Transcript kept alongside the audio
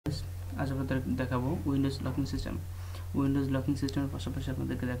আজ আপনাদের দেখাবো Windows locking system. Windows locking সিস্টেমের পাশাপাশি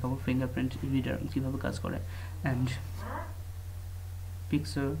আপনাদেরকে দেখাবো ফিঙ্গারপ্রিন্ট রিডার কীভাবে কাজ করে, and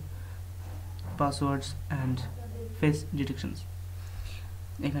picture, passwords and face ডিটেকশনস।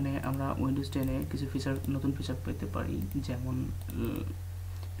 এখানে আমরা উইন্ডোজ 10-এ কিছু নতুন ফিচার পেতে পারি, যেমন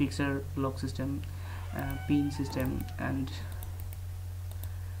picture lock system, pin system and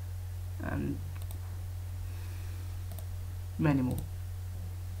many more।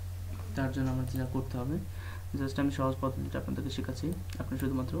 তার জন্য আমাদের যা করতে হবে, জাস্ট আমি সহজ পদ্ধতিটা আপনাদেরকে শেখাচ্ছি। আপনি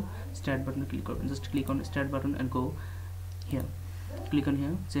শুধুমাত্র স্টার্ট বাটনে ক্লিক করবেন, just click on start button and go here, click on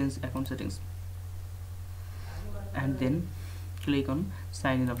here, change account settings, and then click on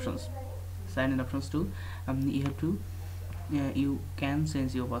sign in options. Sign in options too, you can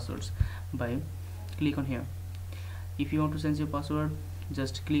change your passwords by click on here. If you want to change your password,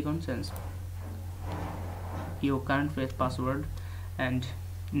 just click on change your current password and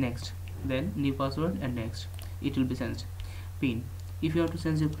next, then new password and next, it will be changed. Pin, if you want to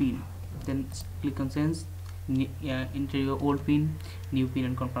change your pin, then click on change, enter your old pin, new pin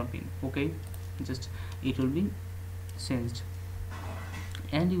and confirm pin. Okay, just it will be changed.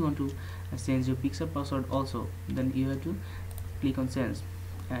 And you want to change your pixel password also, then you have to click on change,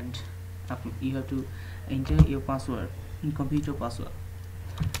 and you have to enter your password, computer password,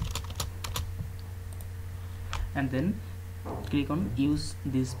 and then click on use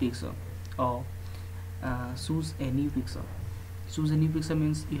this pixel or choose a new pixel. Choose a new pixel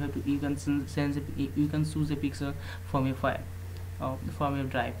means you can choose a pixel from your file or from your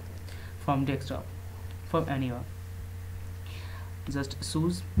drive, from desktop, from anywhere. Just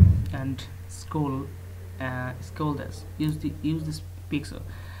choose and scroll this, use this pixel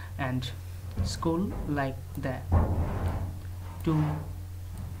and scroll like that, 2,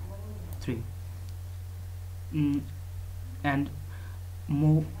 3, and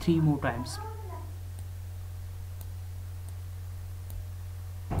 3 more times.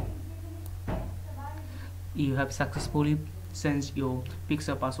 You have successfully changed your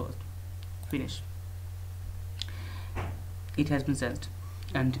pixel password. Finish. It has been changed.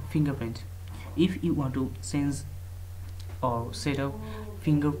 And fingerprint, if you want to change or set up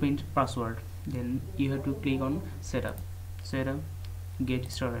fingerprint password, then you have to click on setup,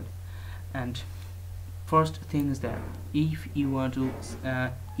 get started. And first thing is that if you want to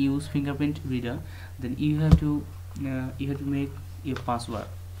use fingerprint reader, then you have to make your password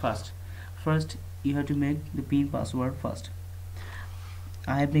first. You have to make the pin password first.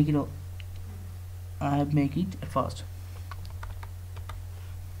 I have make it first.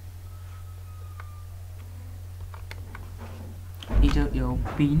 Enter your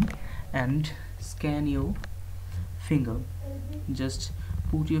pin and scan your finger. Just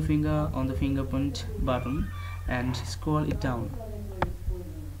put your finger on the fingerprint button and scroll it down.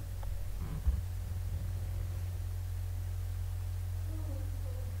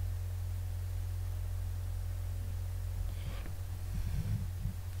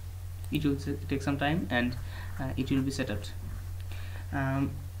 It will take some time, and it will be set up.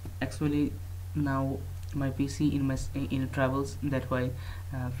 Actually now my PC in travels, that's why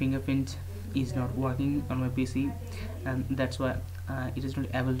fingerprint is not working on my PC, and that's why it is not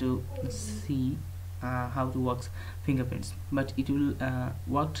able to see how to work fingerprints, but it will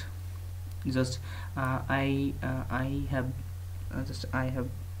work. Just I have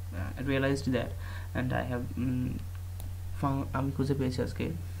realized that, and I have found, আমি খুঁজে পেয়েছি আজকে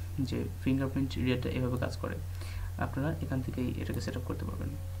যে fingerprint রিডারটা এভাবে কাজ করে। আপনারা এখান থেকেই এটাকে সেট আপ করতে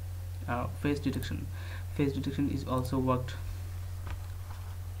পারবেন। Face detection is also worked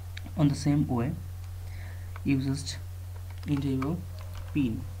on the same way. You just enter your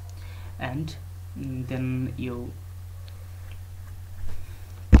pin, and then your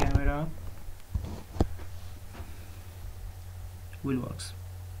camera will works.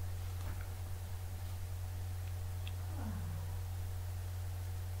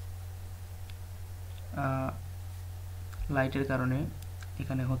 লাইটের কারণে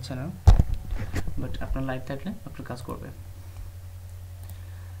এখানে হচ্ছে না, বাট আপনার লাইট থাকলে আপনার কাজ করবে।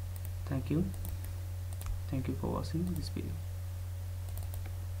 Thank you for watching this video.